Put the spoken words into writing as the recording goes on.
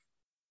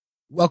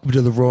Welcome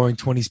to the Roaring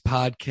Twenties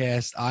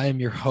podcast. I am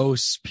your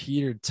host,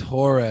 Peter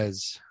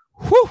Torres.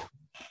 Whew!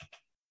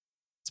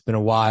 It's been a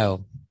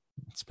while.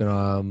 It's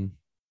been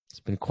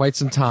quite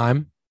some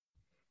time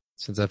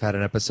since I've had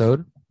an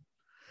episode.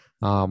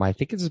 I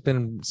think it's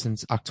been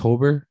since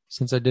October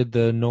since I did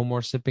the No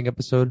More Sipping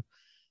episode.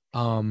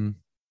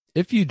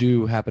 If you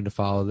do happen to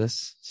follow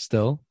this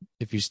still,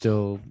 if you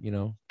still,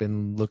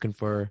 been looking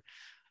for,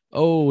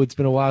 it's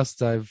been a while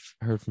since I've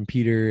heard from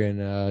Peter and,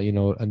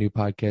 a new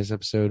podcast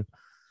episode.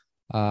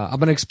 I'm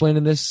going to explain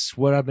in this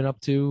what I've been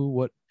up to,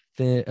 what's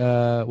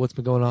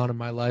been going on in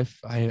my life.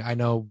 I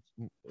know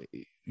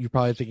you're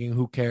probably thinking,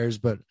 who cares?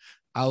 But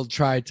I'll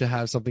try to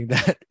have something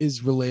that is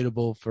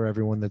relatable for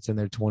everyone that's in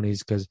their 20s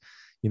because,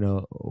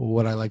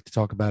 what I like to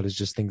talk about is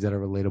just things that are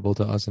relatable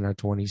to us in our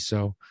 20s.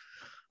 So,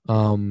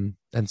 and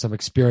some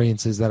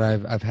experiences that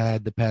I've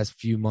had the past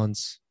few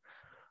months.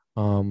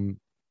 I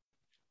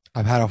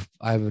have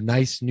a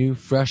nice new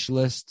fresh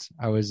list.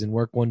 I was in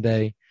work one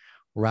day,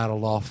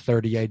 rattled off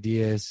 30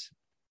 ideas,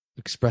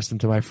 expressed them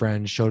to my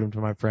friends, showed them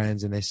to my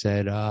friends, and they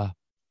said, I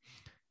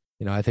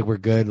think we're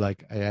good.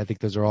 Like, I think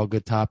those are all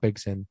good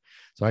topics. And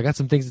so I got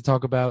some things to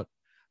talk about.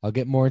 I'll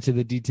get more into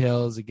the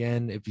details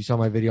again. If you saw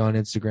my video on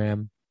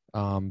Instagram,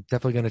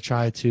 definitely going to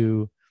try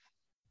to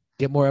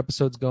get more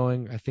episodes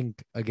going. I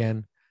think,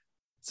 again,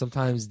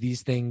 sometimes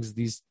these things,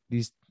 these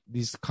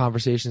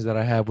conversations that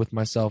I have with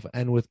myself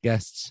and with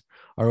guests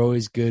are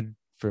always good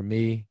for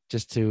me,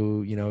 just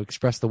to,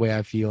 express the way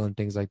I feel and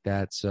things like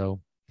that.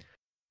 So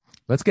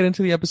let's get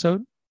into the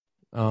episode.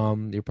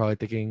 You're probably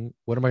thinking,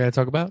 what am I going to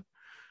talk about?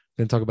 I'm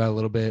going to talk about a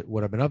little bit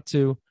what I've been up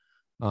to,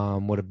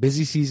 what a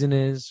busy season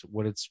is,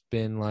 what it's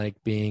been like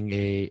being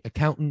a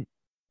accountant,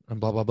 and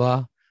blah, blah,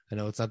 blah. I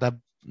know it's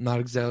not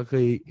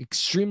exactly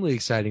extremely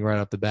exciting right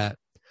off the bat,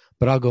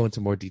 but I'll go into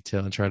more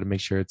detail and try to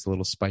make sure it's a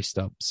little spiced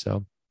up.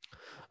 So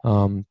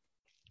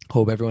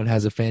hope everyone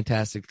has a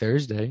fantastic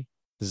Thursday.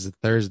 This is a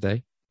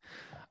Thursday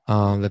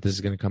that this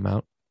is going to come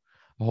out.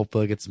 I'll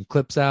hopefully get some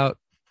clips out,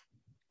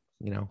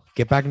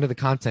 get back into the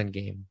content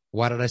game.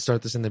 Why did I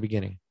start this in the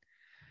beginning?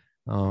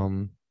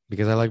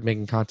 Because I like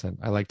making content.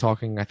 I like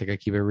talking. I think I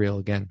keep it real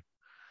again.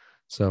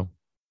 So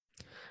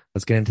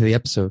let's get into the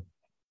episode.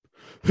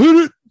 Hit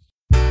it!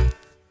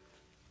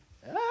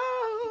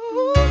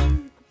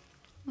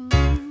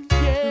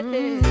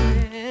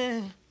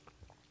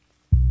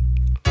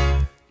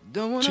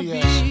 Don't wanna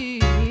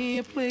be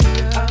a player.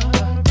 I don't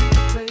wanna be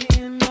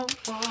playing no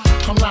more.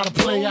 I'm not a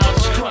player, I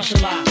just crush a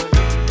lot.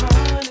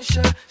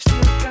 Punisher,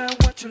 still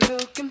got what you're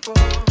looking for.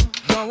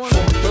 Don't wanna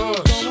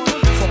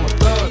from a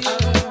thug. I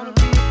don't wanna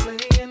be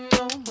playing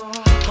no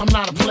more. I'm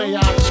not a player,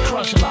 I just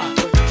crush a lot.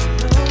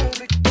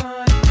 Big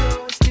Pun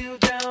Joe is still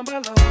down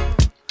below.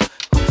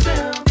 Who's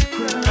down to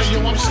crush? Hey, yo,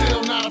 I'm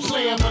still not a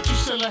player, but you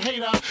still a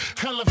hater.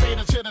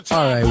 Elevator to the top.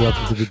 All right,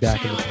 welcome to be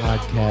back in the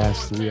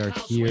podcast. We are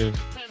here.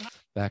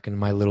 Back in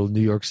my little New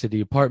York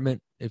City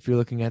apartment, if you're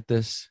looking at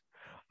this.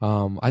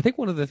 I think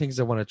one of the things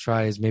I want to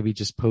try is maybe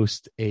just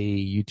post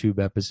a YouTube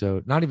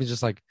episode, not even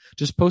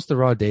just post the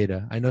raw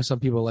data. I know some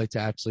people like to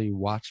actually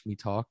watch me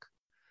talk.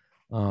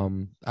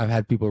 I've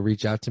had people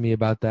reach out to me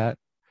about that.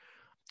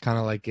 Kind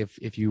of like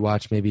if you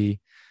watch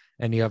maybe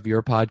any of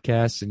your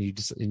podcasts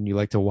and you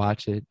like to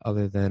watch it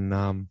other than,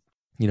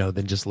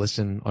 than just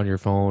listen on your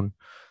phone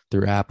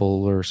through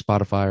Apple or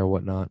Spotify or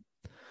whatnot.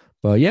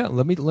 But yeah,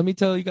 let me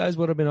tell you guys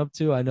what I've been up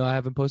to. I know I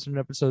haven't posted an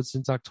episode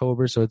since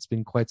October, so it's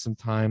been quite some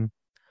time.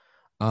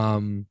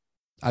 I've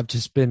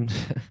been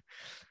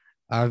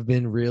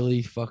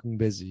really fucking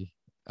busy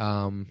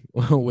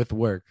with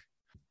work.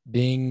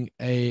 Being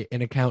an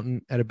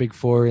accountant at a Big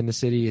Four in the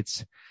city,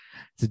 it's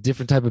a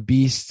different type of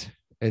beast.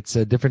 It's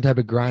a different type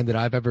of grind that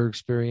I've ever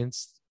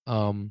experienced.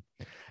 And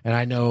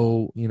I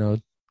know,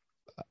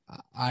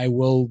 I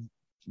will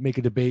make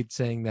a debate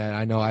saying that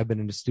I know I've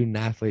been a student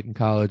athlete in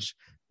college.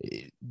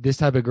 This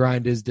type of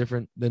grind is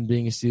different than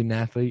being a student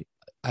athlete.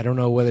 I don't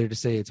know whether to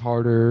say it's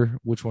harder,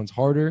 which one's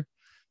harder,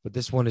 but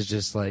this one is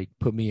just like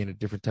put me in a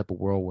different type of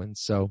whirlwind.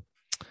 So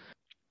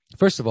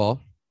first of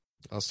all,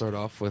 I'll start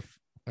off with,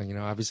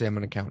 obviously I'm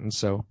an accountant,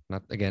 so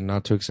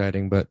not too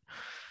exciting, but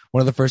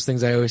one of the first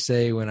things I always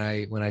say when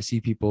I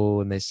see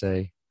people and I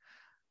say,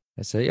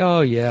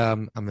 oh yeah,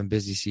 I'm in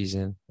busy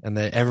season. And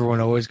then everyone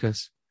always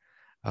goes,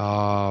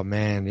 oh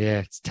man,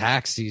 yeah, it's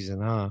tax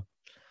season, huh?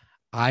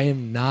 I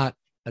am not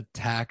a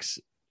tax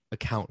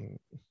accountant.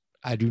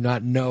 I do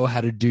not know how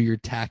to do your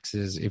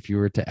taxes. If you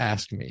were to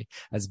ask me,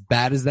 as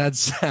bad as that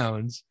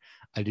sounds,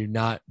 I do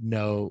not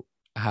know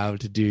how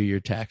to do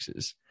your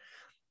taxes.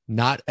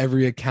 Not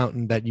every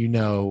accountant that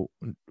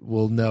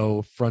will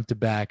know front to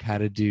back how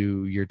to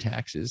do your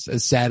taxes,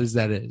 as sad as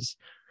that is.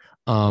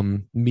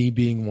 Me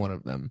being one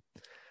of them.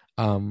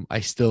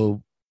 I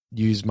still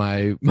use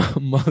my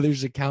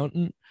mother's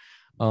accountant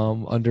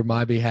under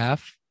my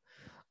behalf.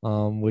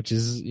 Which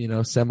is,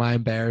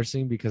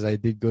 semi-embarrassing because I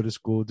did go to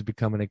school to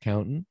become an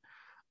accountant.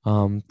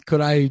 Could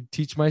I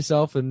teach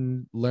myself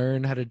and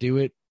learn how to do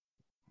it?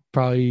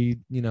 Probably,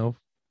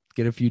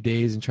 get a few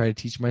days and try to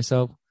teach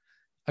myself.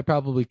 I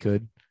probably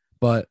could,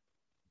 but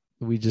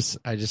I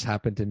just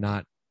happen to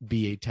not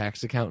be a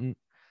tax accountant.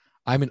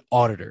 I'm an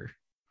auditor.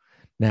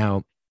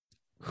 Now,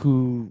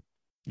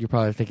 you're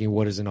probably thinking,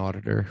 what is an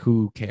auditor?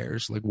 Who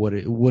cares? Like, what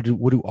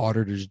do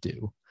auditors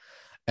do?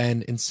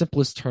 And in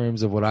simplest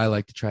terms of what I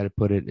like to try to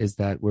put it is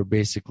that we're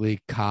basically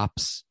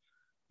cops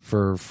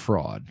for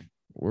fraud.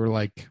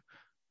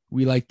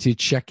 We like to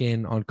check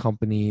in on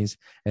companies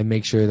and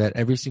make sure that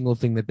every single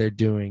thing that they're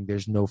doing,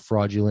 there's no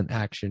fraudulent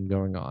action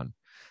going on.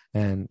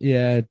 And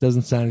yeah, it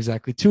doesn't sound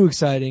exactly too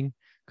exciting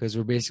because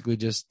we're basically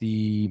just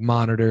the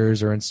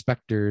monitors or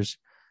inspectors.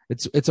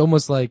 It's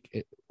almost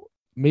like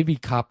maybe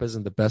cop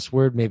isn't the best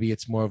word. Maybe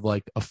it's more of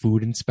like a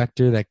food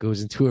inspector that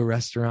goes into a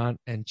restaurant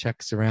and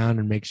checks around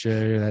and makes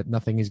sure that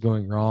nothing is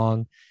going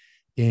wrong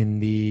in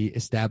the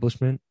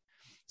establishment.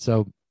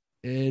 So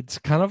it's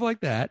kind of like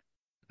that,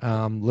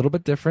 a little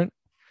bit different,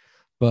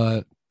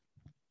 but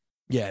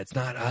yeah, it's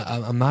not.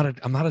 I'm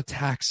not a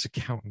tax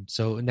accountant.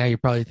 So now you're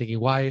probably thinking,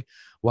 why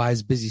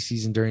is busy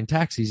season during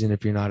tax season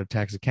if you're not a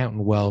tax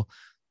accountant? Well,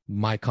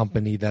 my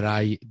company that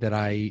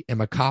I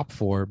am a cop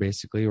for,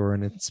 basically, or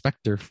an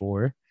inspector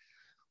for,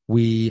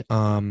 we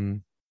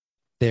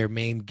their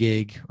main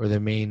gig or their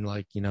main,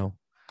 like, you know,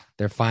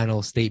 their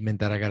final statement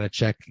that I gotta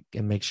check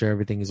and make sure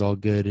everything is all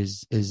good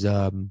is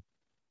the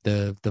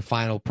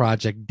final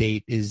project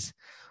date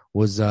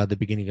was the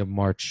beginning of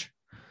March.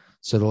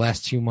 So the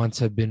last 2 months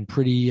have been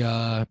pretty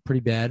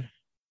bad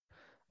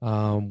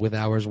with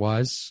hours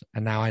wise.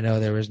 And now I know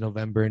there was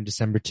November and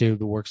December too.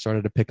 The work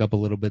started to pick up a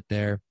little bit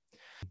there.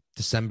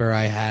 December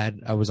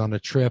I was on a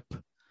trip.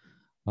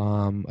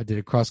 I did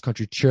a cross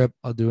country trip.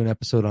 I'll do an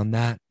episode on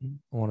that.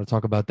 I want to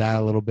talk about that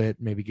a little bit,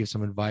 maybe give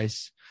some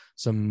advice,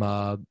 some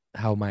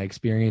how my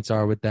experience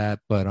are with that.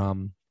 But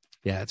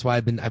yeah, that's why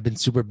I've been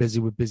super busy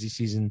with busy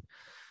season.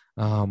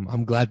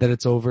 I'm glad that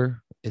it's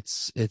over.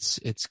 It's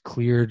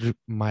cleared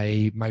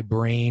my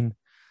brain.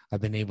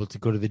 I've been able to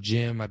go to the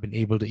gym. I've been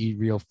able to eat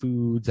real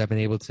foods. I've been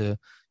able to,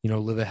 you know,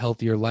 live a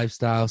healthier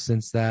lifestyle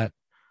since that.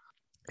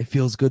 It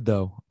feels good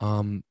though.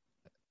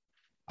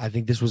 I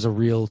think this was a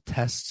real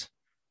test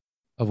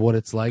of what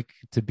it's like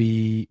to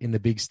be in the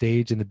big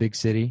stage in the big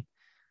city.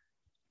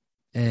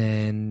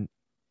 And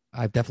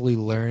I've definitely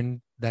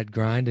learned that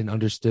grind and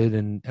understood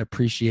and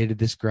appreciated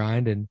this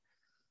grind. And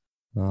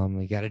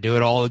we got to do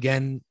it all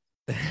again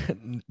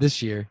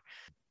this year.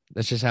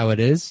 That's just how it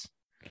is.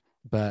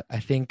 But I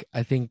think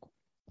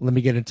let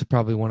me get into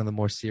probably one of the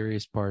more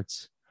serious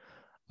parts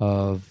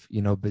of,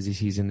 you know, busy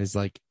season is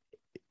like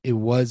it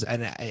was.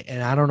 And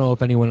I don't know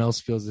if anyone else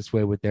feels this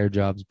way with their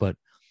jobs, but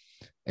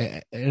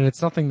and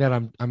it's nothing that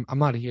I'm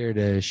not here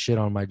to shit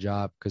on my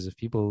job, because if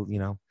people, you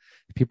know,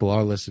 if people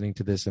are listening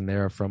to this and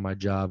they're from my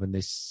job and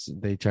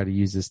they try to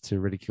use this to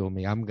ridicule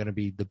me, I'm going to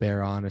be the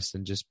bare honest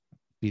and just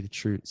be the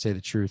truth, say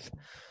the truth.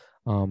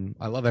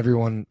 I love every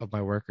one of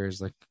my workers.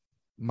 Like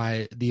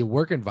the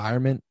work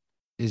environment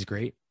is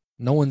great.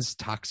 No one's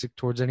toxic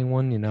towards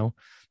anyone, you know,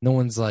 no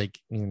one's like,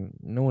 you know,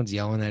 no one's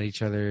yelling at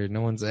each other.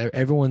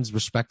 Everyone's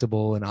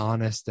respectable and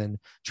honest and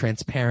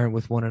transparent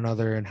with one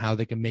another and how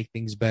they can make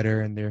things better.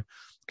 And they're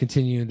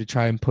continuing to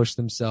try and push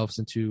themselves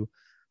into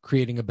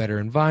creating a better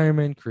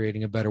environment,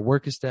 creating a better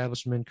work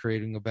establishment,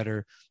 creating a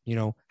better, you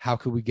know, how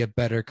could we get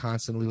better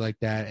constantly like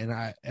that.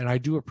 And I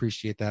do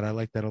appreciate that. I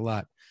like that a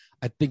lot.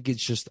 I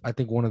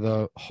think one of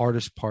the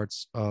hardest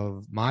parts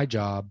of my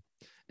job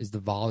is the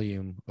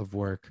volume of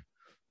work.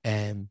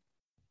 And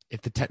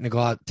if the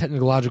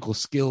technological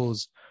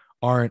skills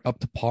aren't up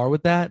to par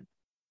with that,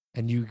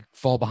 and you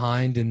fall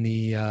behind in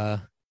the,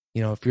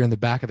 you know, if you're in the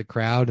back of the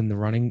crowd in the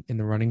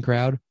running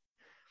crowd,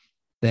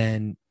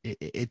 then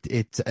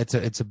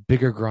it's a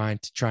bigger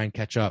grind to try and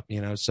catch up, you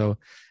know. So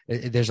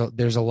there's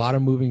a lot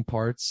of moving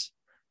parts,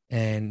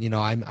 and you know,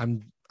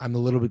 I'm a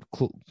little bit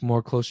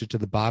more closer to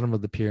the bottom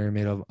of the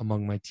pyramid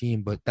among my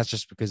team, but that's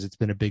just because it's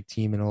been a big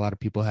team and a lot of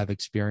people have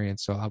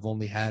experience. So I'm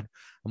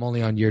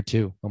only on year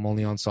 2. I'm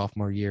only on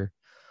sophomore year,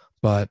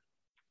 but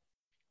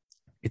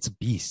it's a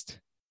beast.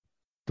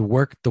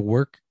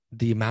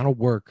 The amount of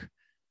work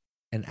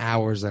and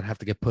hours that have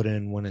to get put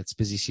in when it's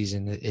busy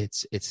season,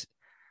 it's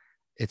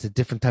a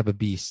different type of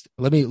beast.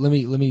 Let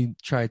me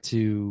try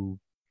to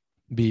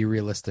be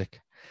realistic.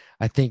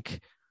 I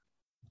think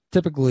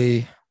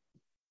typically,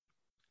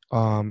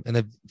 in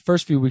the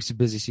first few weeks of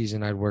busy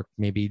season, I'd work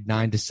maybe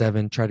 9 to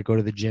 7, try to go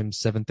to the gym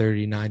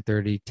 7:30,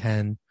 9:30,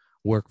 10,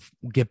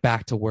 get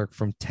back to work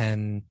from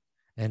 10,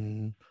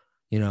 and,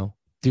 you know,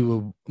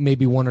 do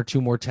maybe 1 or 2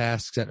 more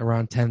tasks at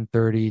around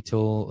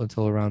 10:30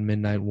 until around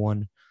midnight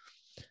 1.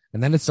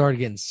 And then it started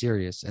getting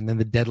serious. And then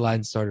the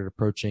deadline started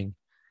approaching.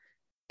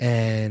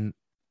 And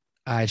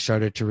I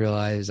started to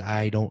realize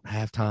I don't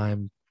have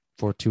time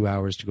for 2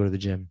 hours to go to the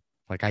gym.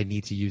 Like, I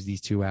need to use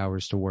these 2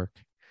 hours to work.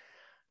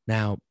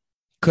 Now,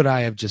 could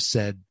I have just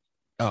said,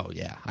 oh,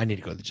 yeah, I need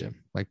to go to the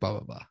gym, like, blah,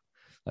 blah, blah.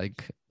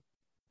 Like,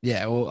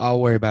 yeah, well, I'll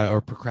worry about it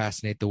or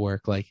procrastinate the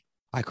work. Like,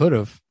 I could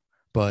have,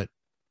 but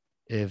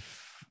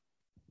if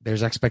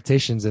there's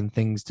expectations and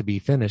things to be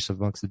finished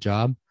amongst the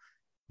job,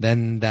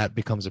 then that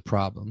becomes a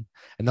problem.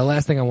 And the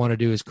last thing I want to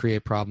do is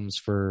create problems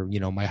for, you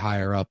know, my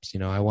higher ups. You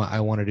know, I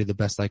want to do the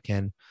best I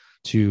can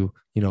to,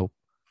 you know,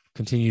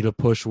 continue to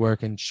push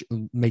work and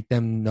make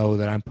them know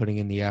that I'm putting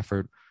in the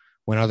effort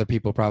when other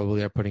people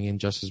probably are putting in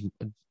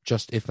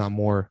just if not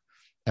more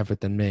effort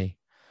than me.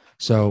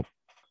 So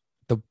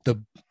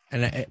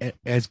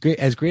as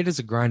great as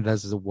a grind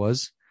as it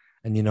was,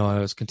 and I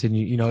was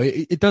continuing,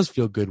 it does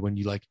feel good when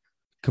you like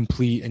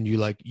complete and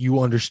you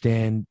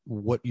understand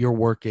what your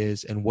work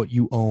is and what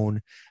you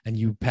own, and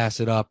you pass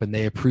it up and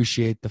they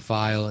appreciate the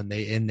file and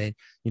they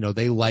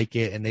they like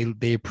it and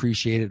they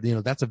appreciate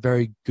it. That's a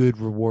very good,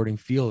 rewarding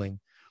feeling.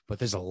 But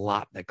there's a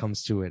lot that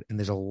comes to it, and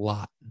there's a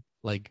lot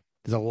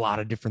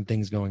of different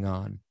things going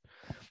on.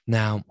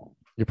 Now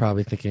you're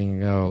probably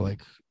thinking, oh,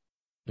 like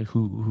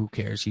who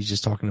cares? He's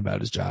just talking about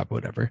his job,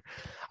 whatever.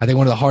 I think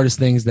one of the hardest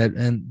things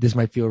and this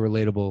might feel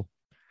relatable,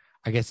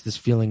 I guess, this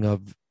feeling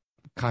of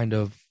kind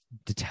of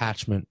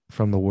detachment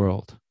from the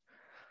world.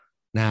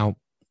 Now,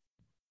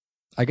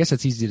 I guess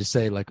it's easy to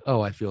say like,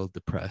 oh, I feel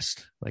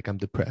depressed. Like I'm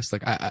depressed.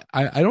 Like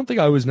I don't think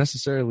I was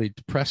necessarily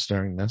depressed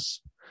during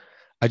this.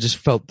 I just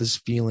felt this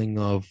feeling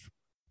of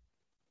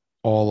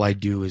all I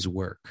do is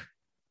work.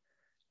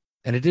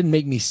 And it didn't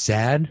make me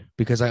sad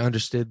because I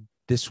understood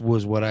this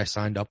was what I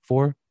signed up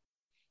for.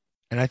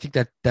 And I think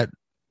that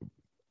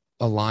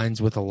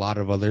aligns with a lot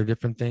of other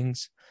different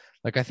things.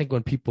 Like I think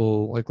when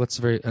people like,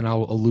 and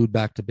I'll allude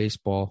back to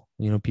baseball,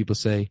 people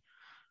say,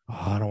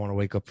 oh, I don't want to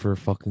wake up for a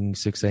fucking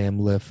 6 a.m.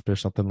 lift or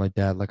something like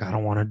that. Like, I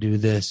don't want to do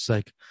this.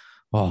 Like,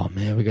 oh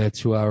man, we got a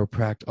 2-hour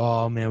practice.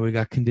 Oh man, we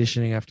got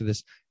conditioning after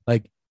this.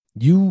 Like,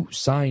 you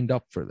signed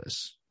up for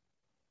this.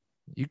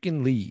 You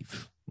can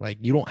leave. Like,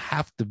 you don't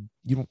have to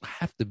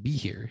be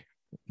here.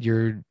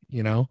 You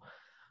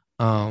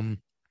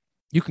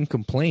can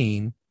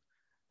complain,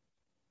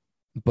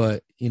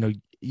 but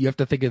you have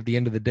to think at the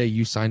end of the day,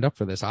 you signed up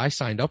for this. I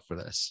signed up for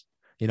this.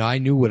 I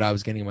knew what I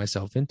was getting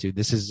myself into.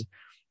 This is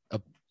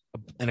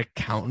an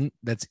accountant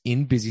that's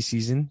in busy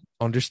season,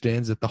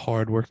 understands that the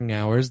hard working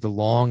hours, the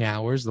long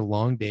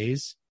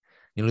days,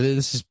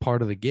 this is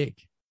part of the gig.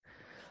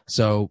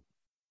 So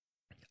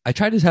I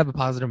try to have a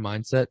positive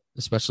mindset,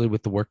 especially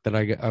with the work that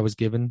I was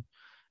given,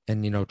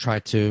 and, try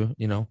to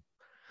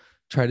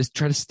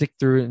stick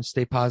through it and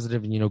stay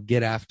positive and,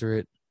 get after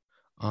it.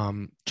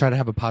 Try to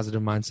have a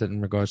positive mindset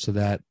in regards to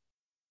that.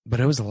 But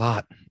it was a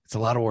lot. It's a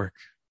lot of work.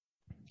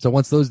 So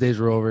once those days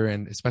were over,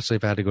 and especially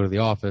if I had to go to the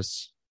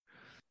office,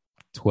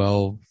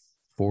 12,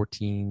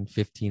 14,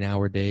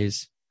 15-hour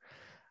days,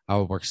 I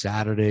would work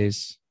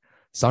Saturdays,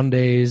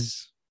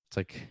 Sundays. It's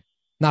like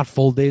not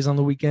full days on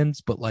the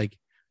weekends, but like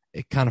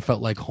it kind of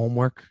felt like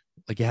homework.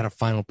 Like you had a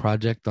final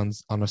project on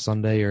a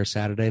Sunday or a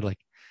Saturday, like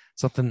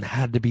something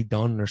had to be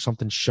done or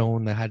something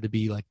shown that had to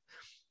be like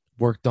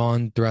worked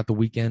on throughout the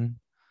weekend.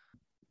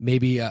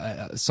 Maybe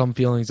some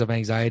feelings of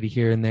anxiety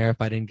here and there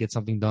if I didn't get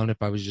something done.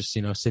 If I was just,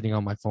 sitting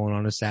on my phone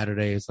on a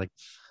Saturday, it's like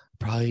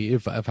probably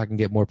if I can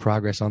get more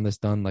progress on this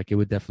done, like it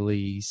would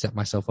definitely set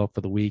myself up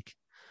for the week.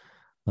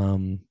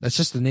 That's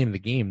just the name of the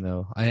game,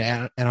 though.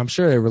 And I'm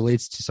sure it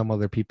relates to some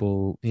other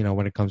people,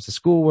 when it comes to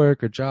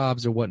schoolwork or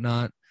jobs or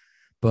whatnot.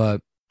 But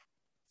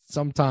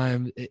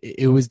sometimes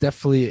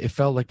it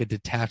felt like a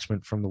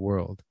detachment from the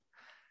world.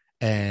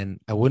 And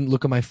I wouldn't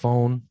look at my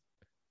phone.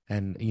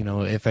 And,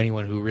 if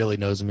anyone who really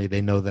knows me, they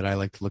know that I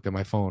like to look at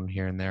my phone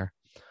here and there.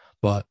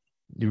 But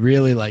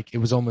really, it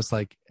was almost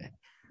like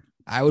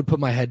I would put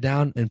my head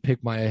down and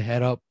pick my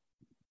head up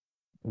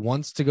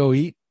once to go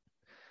eat,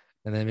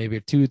 and then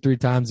maybe 2 or 3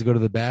 times to go to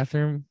the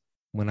bathroom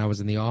when I was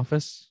in the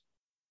office.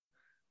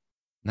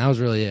 And that was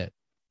really it.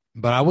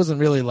 But I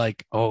wasn't really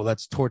like, oh,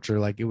 that's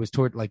torture. Like, it was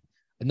torture. Like,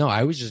 no,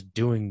 I was just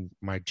doing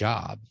my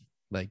job.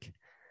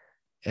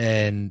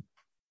 And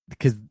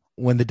because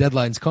when the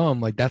deadlines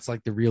come, that's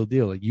the real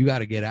deal. Like, you got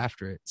to get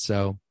after it.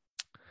 So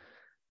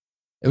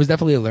it was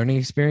definitely a learning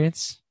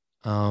experience.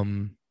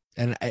 And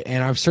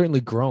I've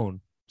certainly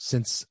grown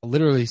since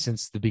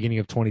the beginning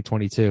of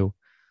 2022.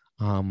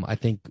 I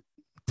think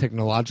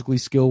technologically,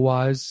 skill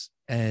wise,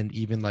 and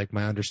even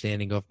my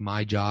understanding of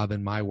my job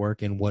and my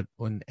work and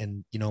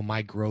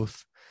my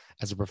growth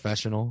as a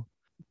professional.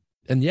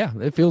 And yeah,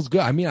 it feels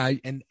good. I mean,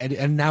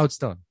 and now it's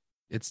done.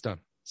 It's done.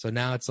 So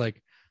now it's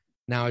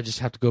now I just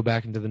have to go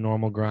back into the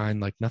normal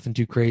grind, nothing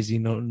too crazy,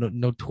 no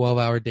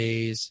 12-hour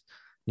days,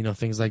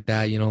 things like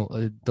that.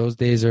 Those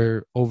days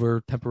are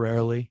over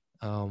temporarily.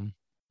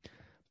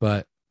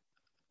 But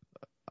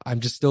I'm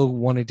just still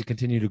wanting to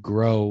continue to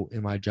grow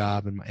in my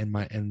job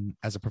and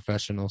as a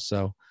professional.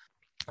 So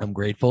I'm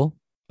grateful,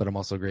 but I'm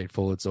also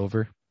grateful it's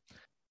over.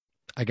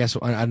 I guess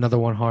another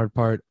one hard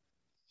part,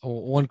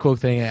 one cool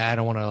thing, I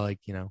don't want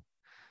to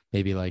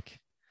maybe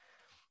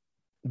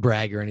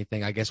brag or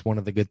anything. I guess one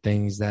of the good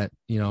things that,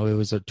 it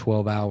was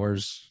 12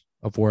 hours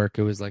of work.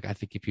 It was I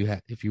think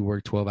if you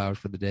worked 12 hours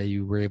for the day,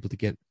 you were able to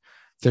get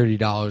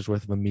 $30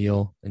 worth of a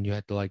meal, and you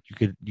had to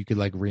you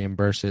could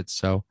reimburse it.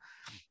 So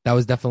that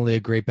was definitely a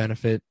great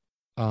benefit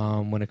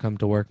when it comes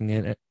to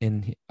working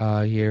in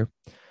here.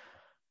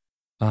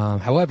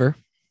 However,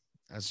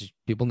 as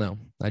people know,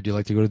 I do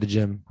like to go to the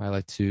gym. I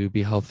like to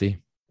be healthy.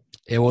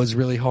 It was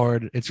really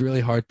hard. It's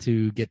really hard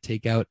to get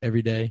takeout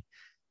every day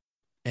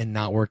and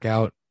not work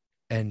out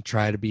and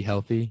try to be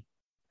healthy.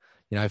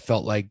 I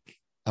felt like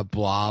a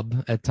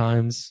blob at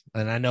times.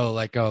 And I know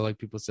like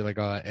people say like,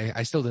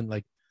 I still didn't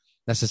like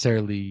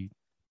necessarily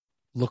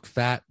look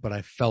fat, but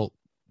I felt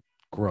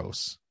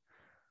gross,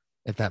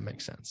 if that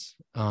makes sense.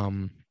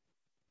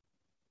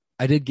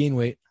 I did gain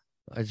weight.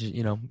 I just,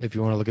 if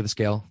you want to look at the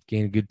scale,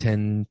 gain a good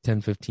 10,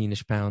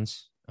 15-ish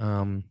pounds.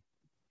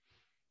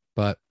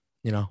 But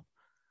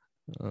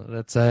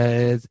that's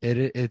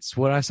it's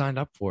what I signed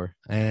up for,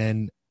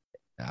 and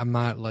I'm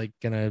not like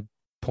gonna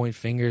point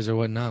fingers or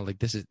whatnot. Like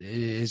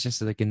it's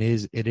just like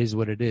it is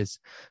what it is.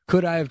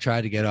 Could I have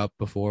tried to get up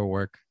before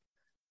work?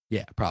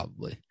 Yeah,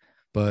 probably.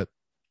 But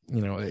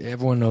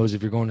everyone knows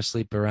if you're going to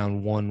sleep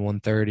around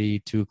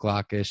 1:30, 2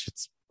 o'clock ish,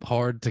 it's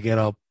hard to get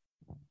up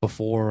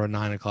before a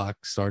 9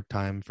 o'clock start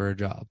time for a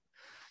job.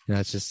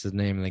 It's just the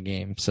name of the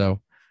game. So,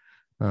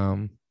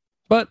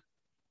 but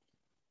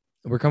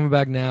we're coming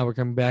back now. We're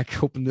coming back,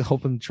 hoping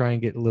to try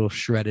and get a little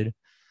shredded.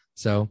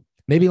 So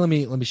maybe let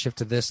me shift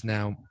to this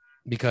now,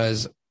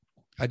 because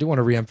I do want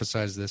to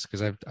reemphasize this,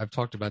 because I've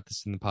talked about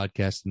this in the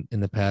podcast in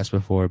the past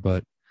before,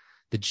 but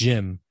the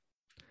gym,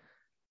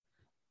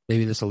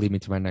 maybe this will lead me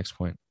to my next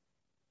point.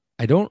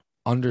 I don't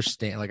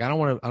understand. Like, I don't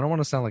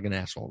want to sound like an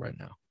asshole right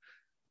now,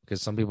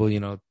 because some people,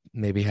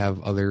 maybe have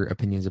other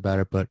opinions about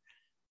it, but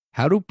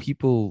how do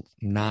people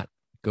not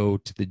go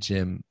to the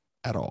gym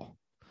at all?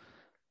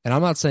 And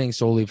I'm not saying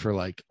solely for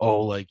like,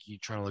 oh, like you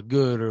trying to look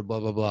good or blah,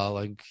 blah, blah.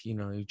 Like,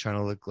 you're trying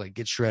to look like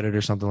get shredded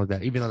or something like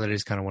that, even though that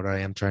is kind of what I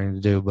am trying to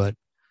do, but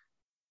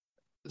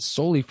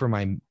solely for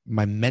my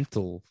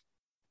mental,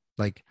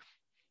 like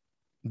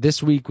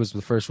this week was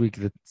the first week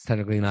that's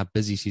technically not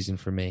busy season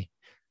for me.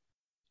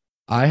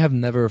 I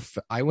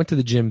went to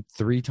the gym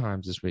 3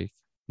 times this week,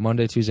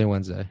 Monday, Tuesday,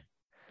 Wednesday.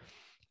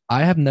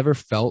 I have never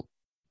felt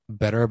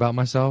better about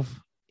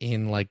myself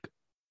in like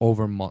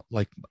over a month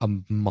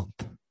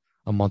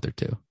or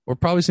two, or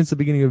probably since the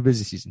beginning of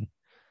busy season,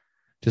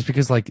 just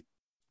because like,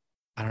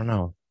 I don't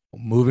know,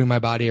 moving my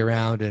body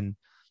around and,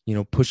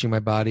 pushing my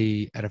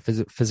body at a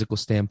physical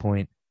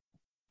standpoint,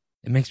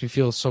 it makes me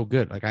feel so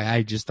good. Like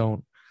I just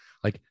don't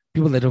like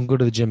people that don't go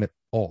to the gym at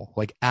all.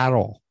 Like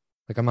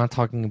I'm not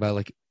talking about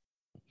like,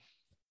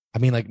 I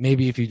mean, like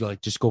maybe if you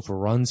like just go for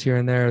runs here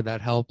and there, that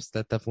helps.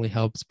 That definitely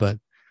helps. But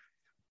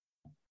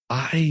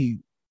I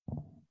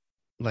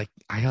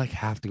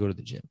have to go to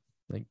the gym.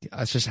 Like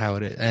that's just how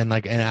it is. And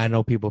I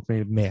know people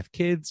may have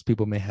kids,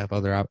 people may have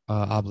other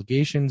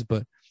obligations,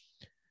 but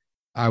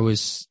I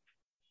was,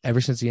 ever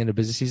since the end of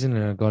busy season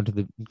and I've gone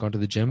to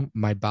the gym,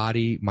 my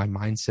body, my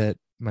mindset,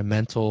 my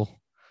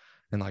mental,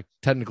 and like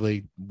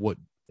technically what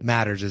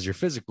matters is your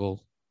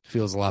physical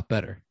feels a lot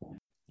better.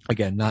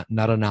 Again, not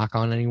a knock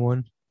on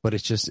anyone, but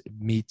it's just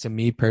to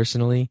me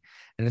personally.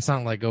 And it's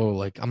not like, oh,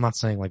 like I'm not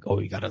saying like, oh,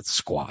 you got to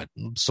squat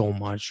so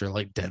much or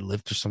like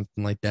deadlift or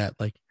something like that.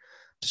 Like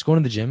just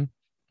going to the gym,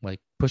 like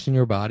pushing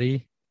your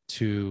body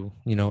to,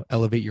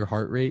 elevate your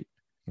heart rate.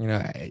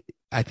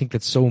 I think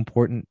that's so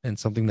important and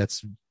something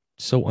that's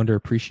so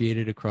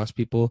underappreciated across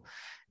people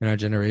in our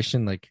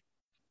generation. Like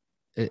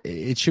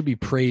it should be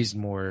praised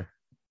more,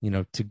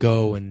 to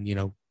go and,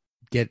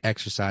 get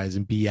exercise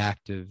and be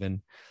active,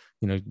 and,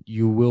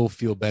 you will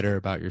feel better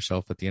about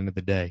yourself at the end of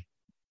the day.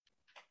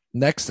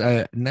 Next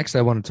I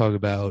want to talk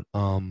about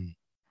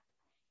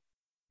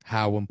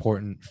how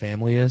important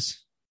family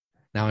is.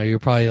 Now you're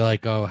probably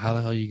like, oh, how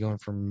the hell are you going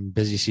from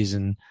busy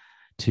season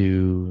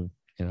to,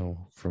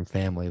 from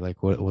family?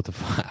 Like what the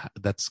fuck?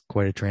 That's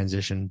quite a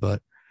transition.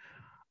 But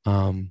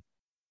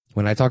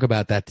when I talk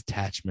about that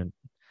detachment,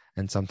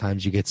 and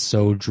sometimes you get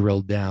so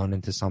drilled down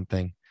into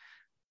something,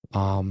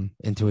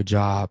 into a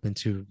job,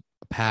 into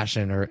a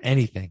passion or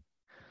anything,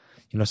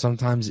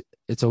 sometimes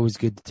it's always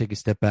good to take a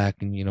step back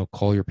and,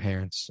 call your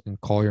parents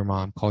and call your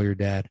mom, call your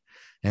dad.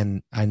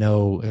 And I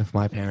know if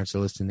my parents are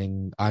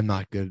listening, I'm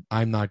not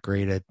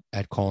great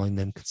at calling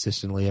them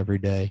consistently every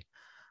day.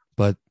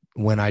 But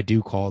when I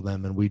do call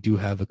them and we do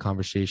have a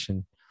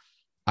conversation,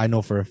 I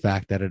know for a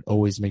fact that it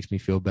always makes me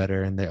feel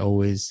better. And they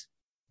always,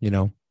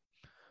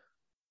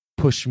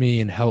 push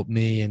me and help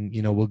me and,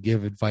 will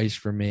give advice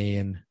for me.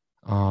 And,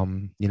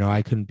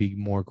 I couldn't be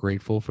more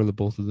grateful for the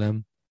both of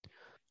them.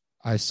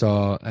 I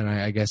saw, and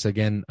I guess,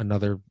 again,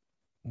 another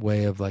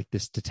way of like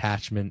this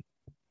detachment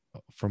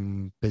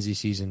from busy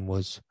season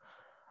was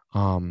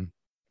when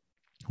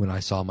I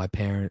saw my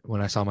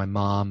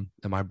mom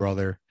and my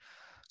brother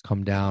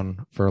come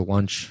down for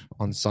lunch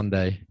on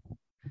Sunday.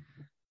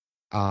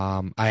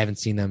 I haven't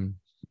seen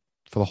them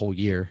for the whole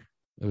year.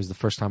 It was the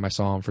first time I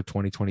saw them for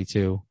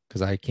 2022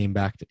 because I came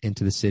back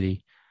into the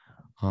city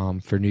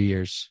for New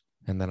Year's,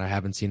 and then I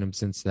haven't seen them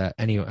since that.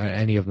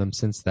 Any of them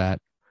since that.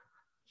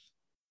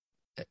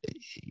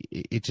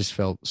 It just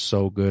felt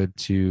so good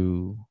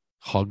to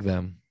hug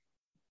them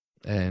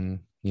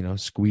and,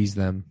 squeeze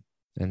them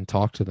and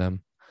talk to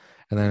them.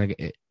 And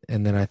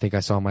then I think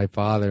I saw my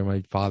father.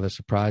 My father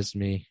surprised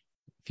me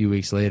a few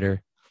weeks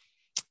later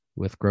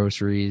with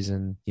groceries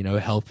and,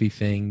 healthy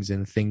things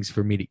and things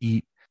for me to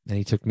eat. And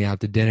he took me out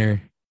to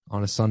dinner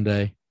on a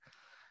Sunday,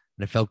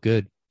 and it felt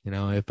good.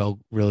 It felt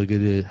really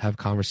good to have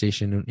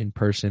conversation in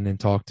person and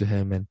talk to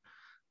him. And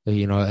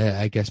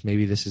I guess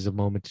maybe this is a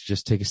moment to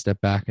just take a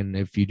step back. And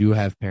if you do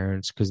have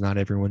parents, because not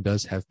everyone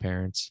does have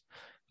parents,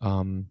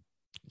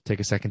 take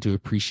a second to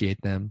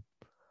appreciate them,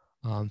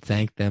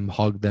 thank them,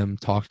 hug them,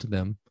 talk to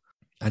them.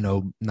 I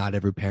know not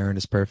every parent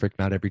is perfect.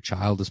 Not every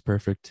child is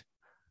perfect.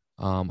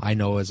 I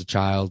know as a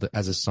child,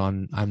 as a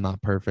son, I'm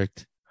not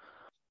perfect,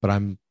 but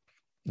I'm,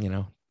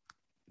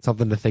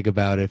 something to think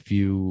about.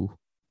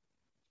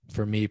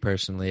 For me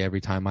personally,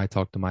 every time I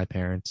talk to my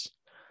parents,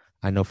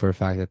 I know for a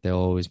fact that they'll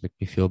always make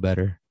me feel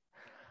better.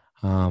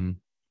 And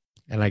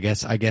I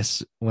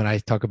guess when I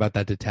talk about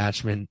that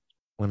detachment,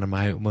 when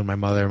my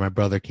mother and my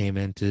brother came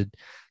in to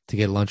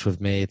get lunch with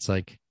me, it's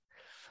like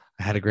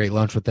I had a great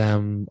lunch with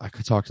them. I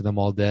could talk to them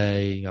all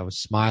day. I was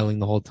smiling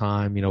the whole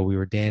time. We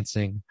were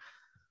dancing,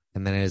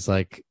 and then it's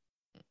like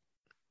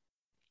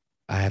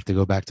I have to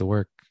go back to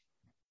work,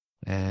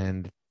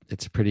 and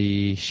it's a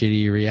pretty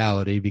shitty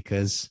reality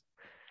because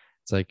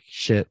it's like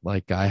shit.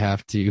 Like I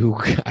have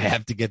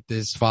to get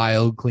this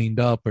file cleaned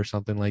up or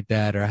something like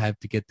that, or I have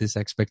to get this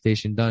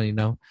expectation done,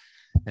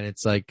 And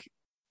it's like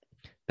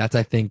that's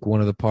I think one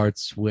of the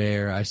parts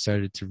where I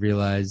started to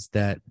realize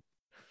that,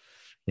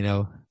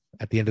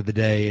 at the end of the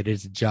day, it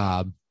is a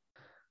job.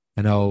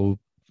 I know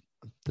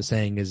the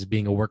saying is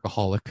being a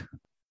workaholic,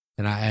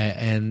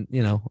 and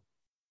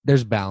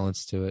there's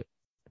balance to it.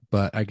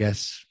 But I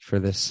guess for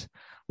this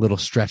little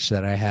stretch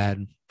that I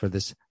had for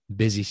this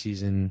busy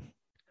season,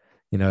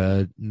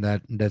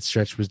 that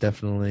stretch was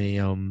definitely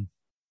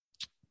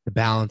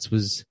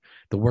the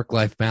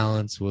work-life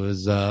balance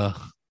was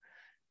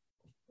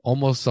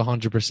almost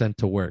 100%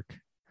 to work.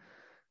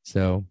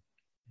 So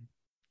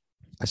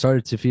I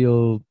started to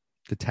feel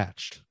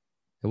detached.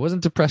 It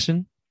wasn't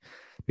depression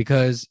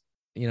because,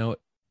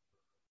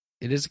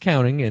 it is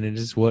accounting and it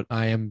is what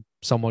I am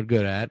somewhat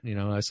good at,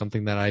 as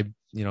something that I,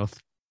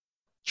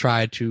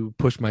 try to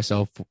push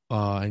myself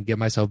and get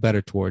myself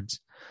better towards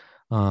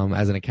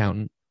as an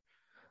accountant.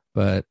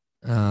 But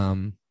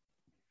something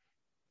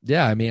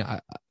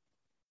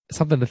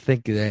to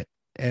think that,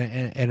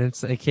 and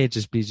it can't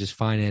just be just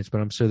finance,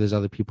 but I'm sure there's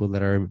other people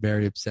that are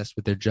very obsessed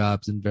with their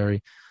jobs and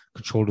very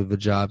controlled of the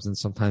jobs. And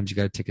sometimes you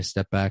got to take a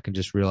step back and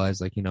just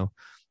realize, like,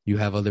 you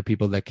have other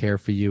people that care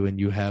for you, and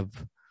you have,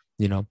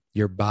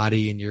 your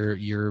body and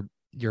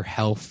your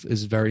health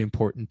is very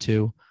important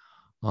too,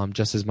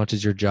 just as much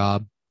as your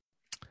job.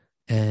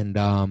 And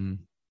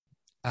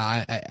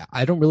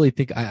I don't really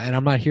think, and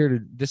I'm not here to,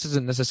 this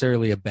isn't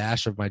necessarily a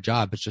bash of my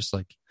job. It's just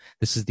like,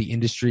 this is the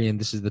industry and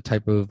this is the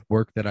type of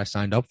work that I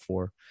signed up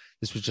for.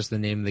 This was just the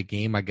name of the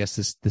game. I guess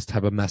this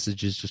type of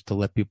message is just to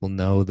let people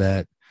know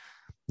that,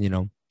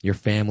 your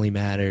family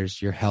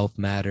matters, your health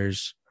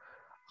matters,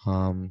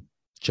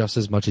 just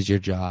as much as your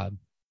job.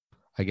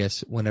 I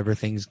guess whenever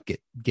things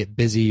get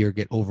busy or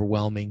get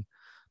overwhelming,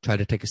 try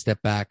to take a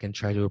step back and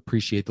try to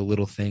appreciate the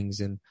little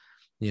things and,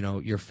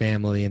 your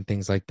family and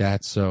things like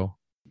that. So,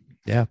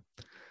 yeah,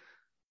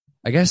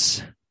 I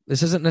guess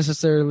this isn't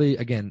necessarily,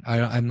 again,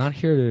 I'm not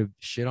here to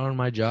shit on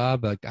my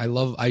job. Like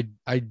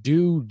I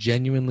do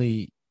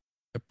genuinely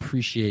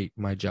appreciate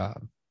my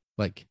job.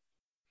 Like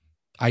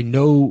I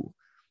know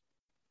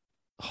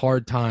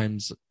hard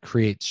times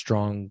create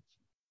strong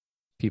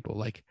people.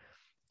 Like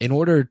in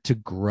order to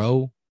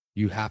grow,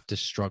 you have to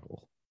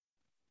struggle.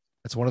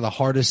 That's one of the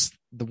hardest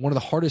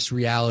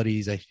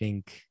realities I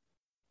think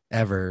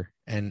ever.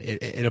 And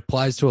it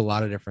applies to a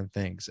lot of different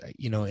things.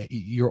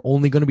 You're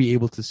only going to be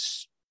able to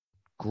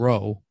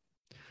grow.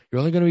 You're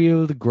only going to be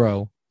able to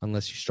grow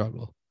unless you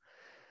struggle.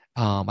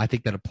 I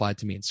think that applied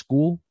to me in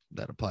school.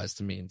 That applies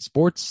to me in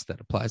sports. That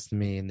applies to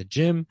me in the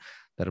gym.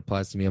 That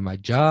applies to me on my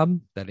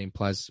job. That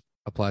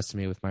applies to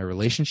me with my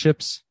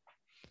relationships.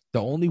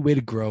 The only way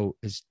to grow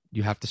is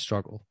you have to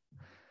struggle.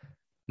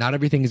 Not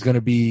everything is going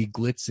to be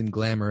glitz and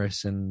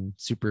glamorous and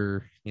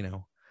super,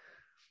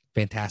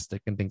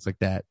 fantastic and things like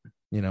that.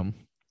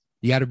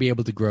 You got to be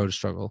able to grow to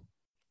struggle.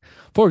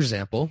 For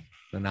example,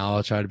 and now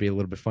I'll try to be a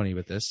little bit funny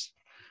with this.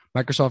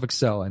 Microsoft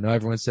Excel. I know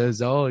everyone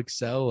says, oh,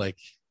 Excel, like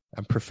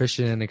I'm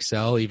proficient in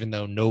Excel, even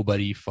though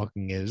nobody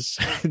fucking is.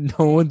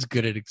 No one's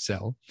good at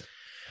Excel.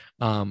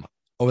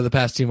 Over the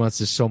past 2 months,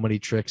 there's so many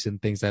tricks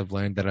and things I've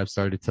learned that I've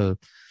started to,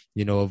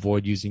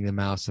 avoid using the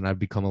mouse, and I've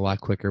become a lot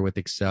quicker with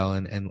Excel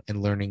and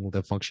learning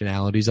the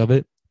functionalities of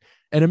it.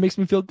 And it makes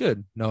me feel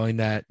good knowing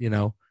that,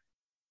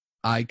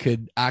 I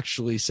could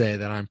actually say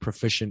that I'm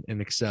proficient in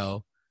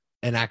Excel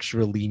and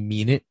actually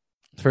mean it,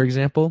 for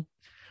example.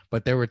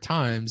 But there were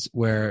times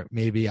where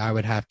maybe I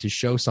would have to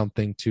show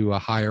something to a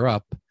higher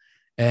up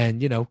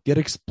and, get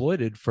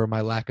exploited for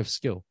my lack of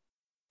skill,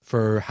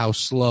 for how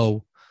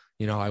slow,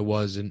 I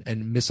was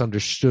and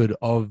misunderstood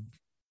of,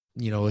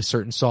 a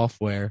certain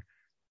software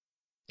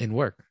in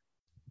work.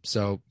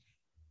 So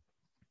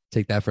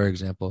take that for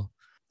example.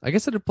 I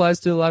guess it applies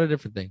to a lot of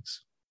different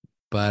things,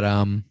 but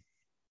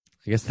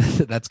I guess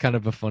that's kind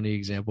of a funny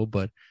example,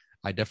 but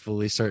I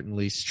definitely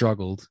certainly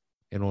struggled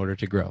in order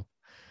to grow.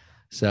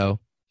 So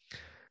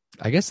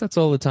I guess that's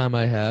all the time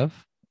I have.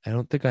 I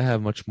don't think I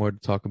have much more to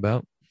talk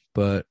about,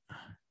 but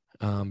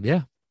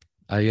yeah,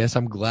 I guess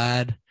I'm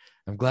glad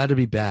to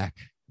be back.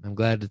 I'm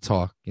glad to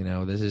talk.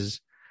 This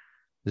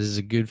is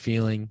a good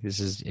feeling. This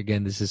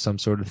is some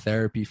sort of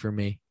therapy for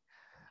me,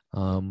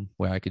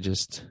 where I could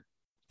just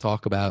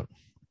talk about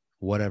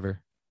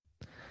whatever.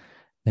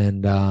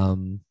 And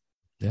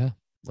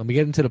let me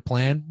get into the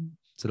plan.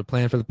 So the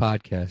plan for the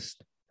podcast.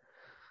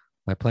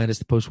 My plan is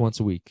to post once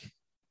a week.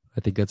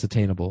 I think that's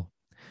attainable.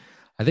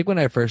 I think when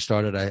I first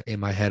started, in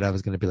my head, I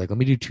was going to be like, let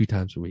me do 2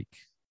 times a week.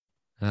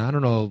 And I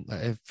don't know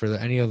if for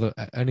any of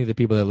the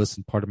people that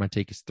listen, part of my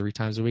take is 3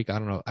 times a week. I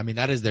don't know. I mean,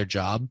 that is their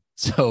job.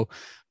 So,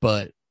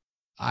 but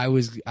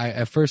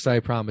at first I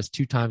promised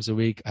 2 times a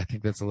week. I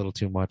think that's a little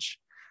too much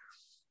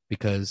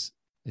because,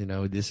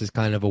 this is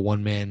kind of a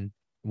one man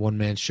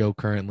show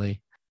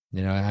currently.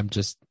 I'm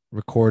just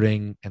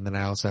recording, and then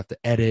I also have to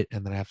edit,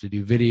 and then I have to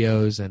do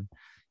videos, and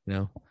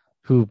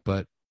who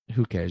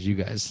cares? You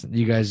guys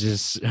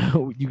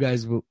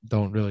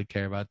don't really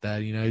care about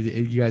that.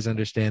 You guys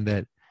understand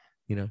that,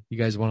 you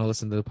guys want to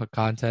listen to the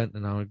content,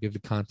 and I want to give the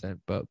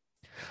content, but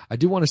I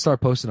do want to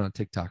start posting on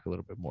TikTok a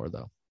little bit more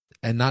though.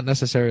 And not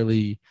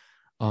necessarily,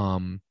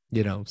 everyone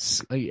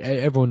knows,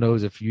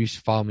 if you used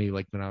to follow me,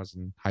 like when I was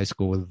in high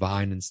school with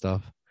Vine and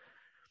stuff,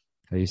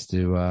 I used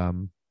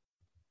to,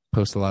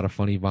 post a lot of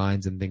funny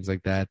Vines and things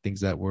like that, things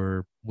that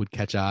would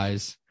catch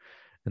eyes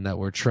and that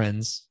were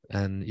trends.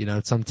 And,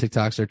 some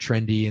TikToks are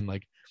trendy, and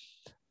like,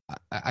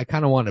 I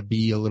kind of want to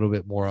be a little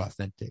bit more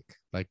authentic.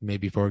 Like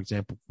maybe, for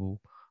example,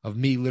 of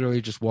me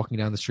literally just walking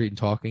down the street and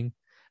talking,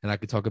 and I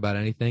could talk about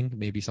anything,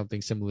 maybe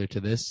something similar to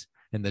this,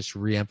 and that's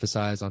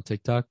re-emphasized on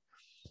TikTok.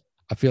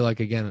 I feel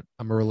like, again,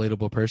 I'm a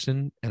relatable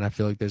person, and I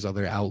feel like there's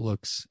other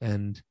outlooks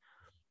and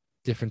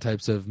different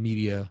types of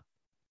media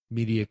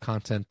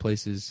content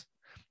places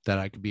that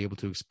I could be able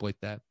to exploit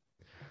that.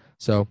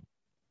 So if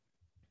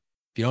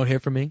you don't hear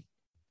from me,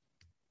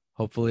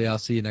 hopefully I'll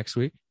see you next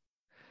week.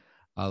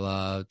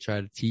 I'll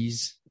try to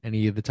tease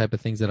any of the type of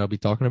things that I'll be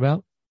talking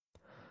about.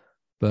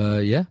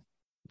 But yeah,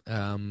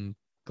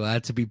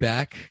 glad to be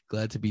back.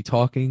 Glad to be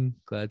talking.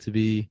 Glad to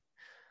be,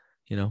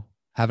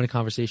 having a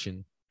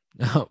conversation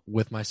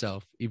with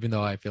myself, even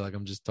though I feel like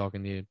I'm just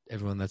talking to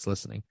everyone that's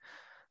listening.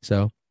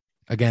 So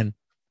again,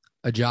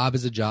 a job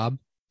is a job.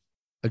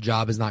 A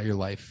job is not your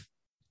life.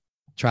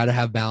 Try to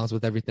have balance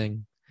with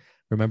everything.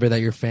 Remember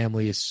that your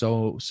family is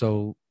so,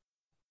 so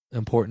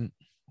important.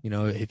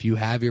 If you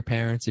have your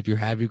parents, if you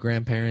have your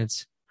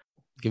grandparents,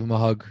 give them a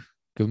hug,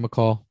 give them a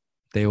call.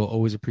 They will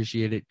always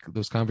appreciate it.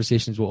 Those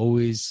conversations will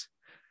always,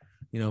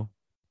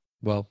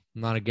 well,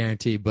 not a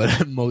guarantee,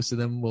 but most of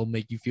them will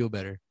make you feel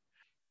better.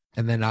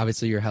 And then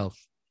obviously your health.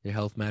 Your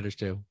health matters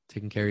too.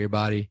 Taking care of your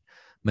body,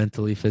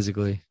 mentally,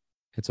 physically,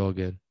 it's all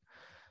good.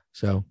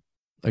 So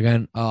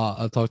again,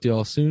 I'll talk to you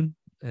all soon.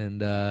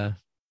 And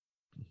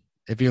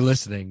if you're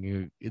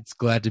listening, it's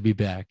glad to be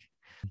back.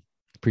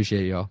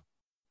 Appreciate y'all.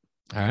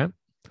 All right.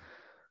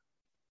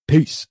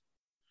 Peace.